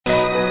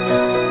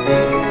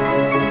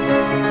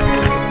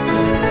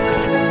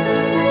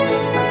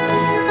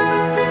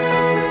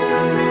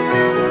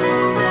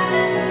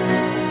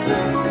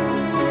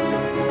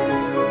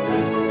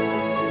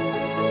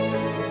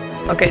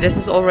Okay, this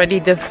is already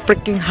the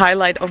freaking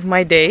highlight of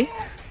my day.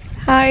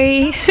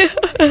 Hi!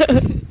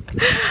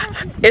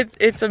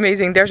 It's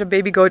amazing. There's a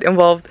baby goat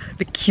involved.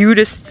 The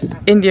cutest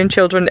Indian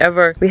children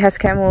ever. We have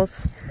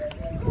camels.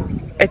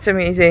 It's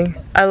amazing.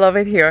 I love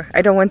it here.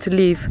 I don't want to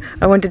leave.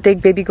 I want to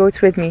take baby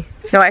goats with me.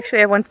 No,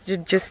 actually I want to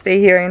just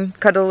stay here and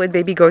cuddle with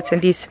baby goats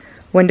and these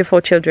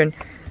wonderful children.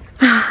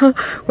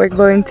 We're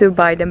going to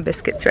buy them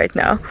biscuits right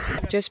now.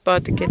 Just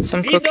bought the kids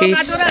some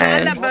cookies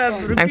and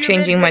I'm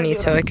changing money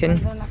so I can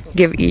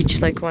give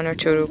each like 1 or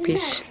 2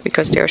 rupees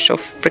because they are so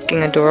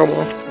freaking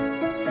adorable.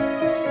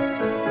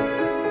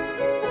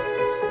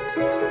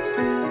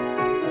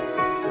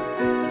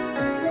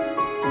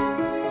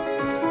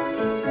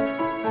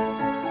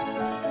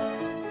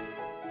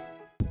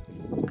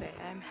 Okay,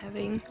 I'm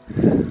having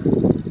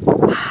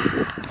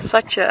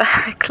such a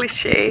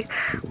cliche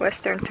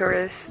Western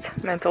tourist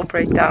mental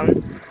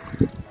breakdown,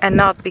 and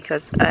not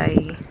because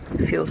I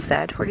feel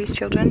sad for these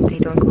children. They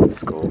don't go to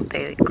school,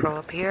 they grow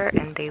up here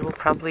and they will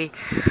probably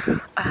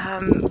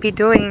be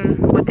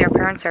doing what their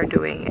parents are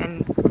doing.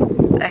 And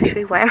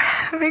actually why I'm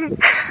having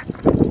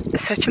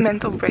such a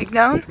mental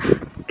breakdown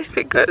is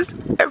because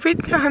every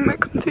time I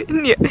come to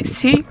India I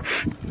see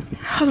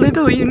how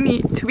little you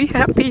need to be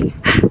happy.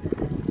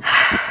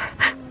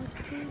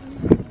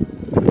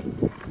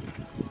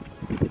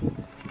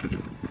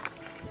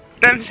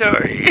 I'm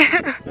sorry.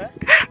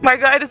 My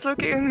guide is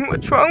looking at me,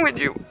 what's wrong with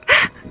you?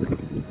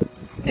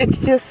 It's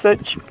just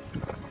such,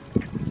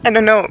 I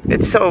don't know,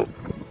 it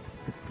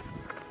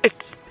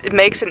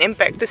makes an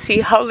impact to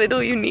see how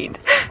little you need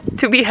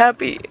to be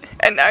happy.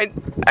 And I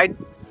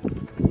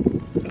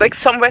like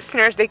some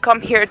Westerners, they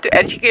come here to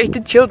educate the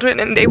children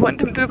and they want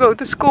them to go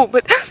to school,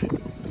 but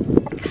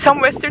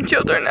some Western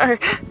children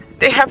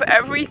they have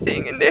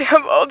everything and they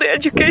have all the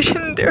education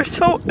and they're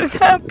so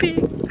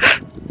unhappy.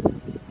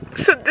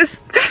 So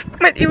this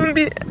might even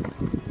be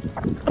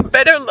a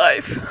better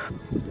life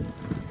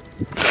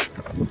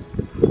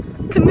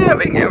than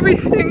having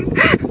everything.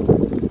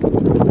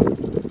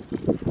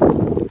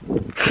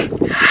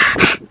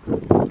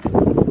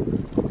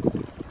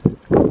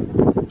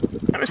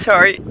 I'm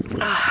sorry.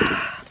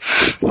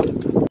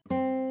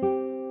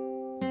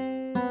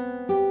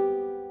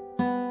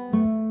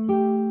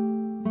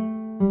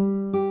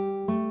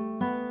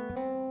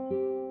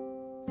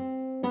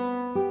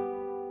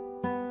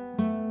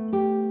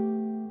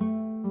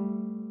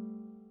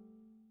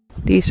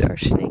 These are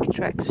snake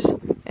tracks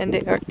and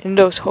they are in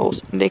those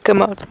holes and they come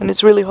out when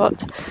it's really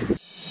hot.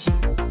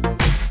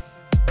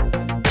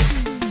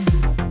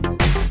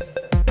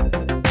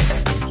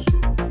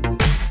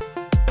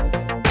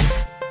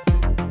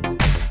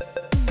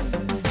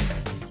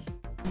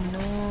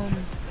 No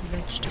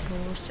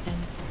vegetables and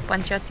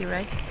panchati,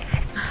 right?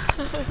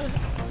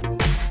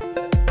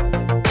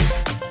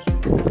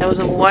 That was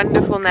a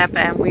wonderful nap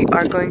and we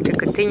are going to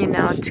continue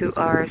now to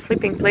our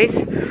sleeping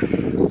place.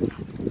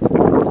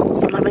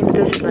 Loving the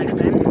desert life,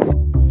 man.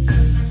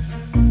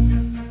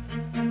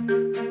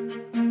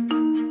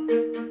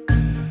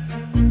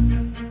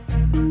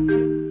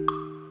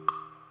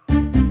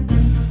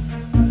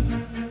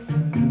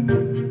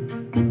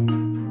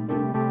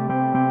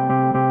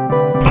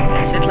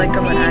 I sit like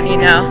a Marani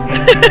now.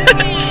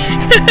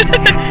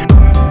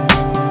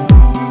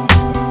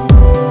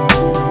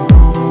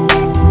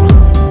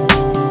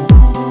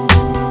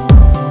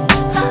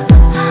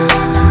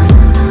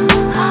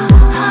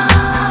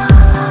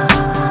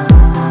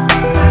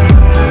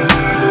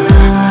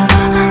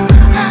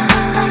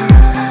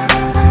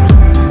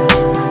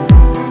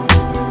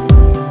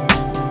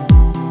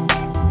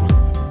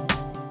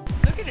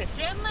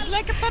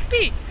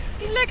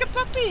 He's like a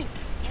puppy.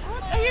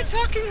 What are you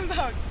talking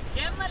about?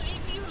 Camel,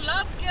 if you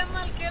love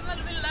camel, camel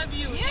will love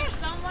you. Yes. If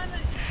someone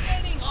is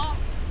scaring off,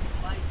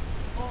 like,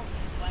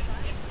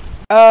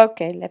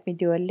 Okay, let me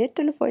do a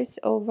little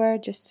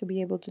voiceover just to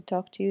be able to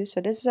talk to you.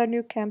 So this is our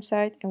new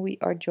campsite and we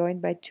are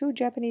joined by 2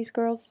 Japanese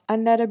girls.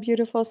 Another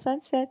beautiful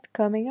sunset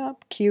coming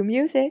up. Cue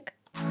music.